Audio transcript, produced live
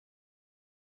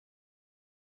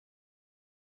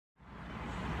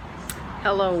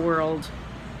Hello world.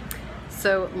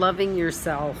 So loving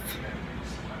yourself.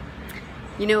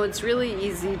 You know, it's really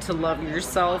easy to love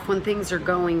yourself when things are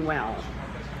going well.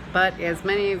 But as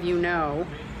many of you know,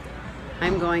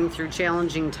 I'm going through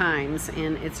challenging times,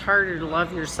 and it's harder to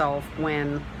love yourself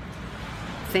when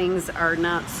things are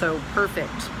not so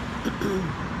perfect.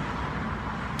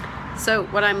 So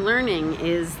what I'm learning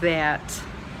is that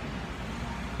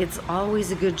it's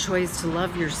always a good choice to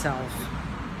love yourself.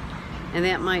 And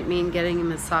that might mean getting a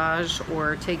massage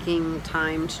or taking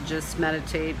time to just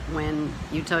meditate when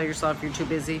you tell yourself you're too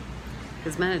busy.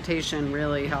 Because meditation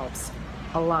really helps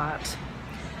a lot.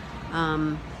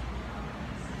 And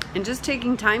just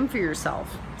taking time for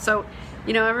yourself. So,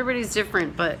 you know, everybody's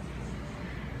different, but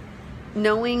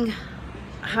knowing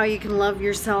how you can love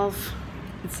yourself,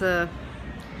 it's a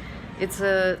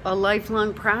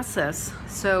lifelong process.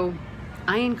 So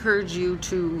I encourage you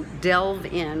to delve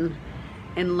in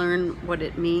and learn what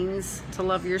it means to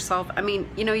love yourself. I mean,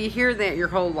 you know, you hear that your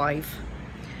whole life.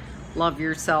 Love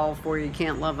yourself, or you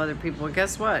can't love other people.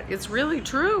 Guess what? It's really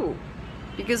true.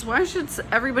 Because why should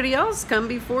everybody else come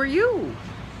before you?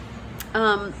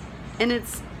 And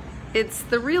it's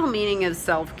the real meaning of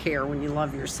self-care when you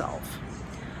love yourself.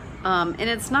 And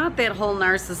it's not that whole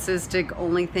narcissistic,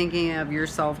 only thinking of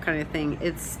yourself kind of thing.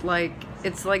 It's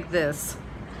like this.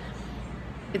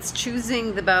 It's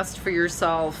choosing the best for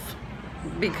yourself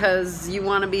because you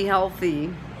want to be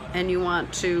healthy, and you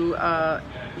want to,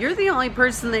 you're the only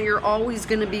person that you're always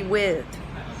going to be with.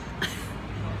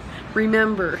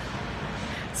 Remember.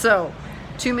 So,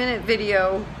 2-minute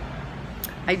video.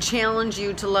 I challenge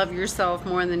you to love yourself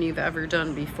more than you've ever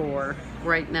done before.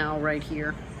 Right now, right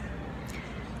here.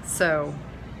 So,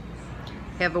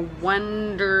 have a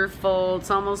wonderful,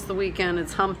 it's almost the weekend,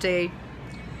 it's hump day,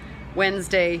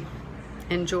 Wednesday.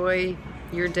 Enjoy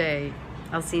your day.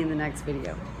 I'll see you in the next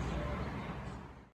video.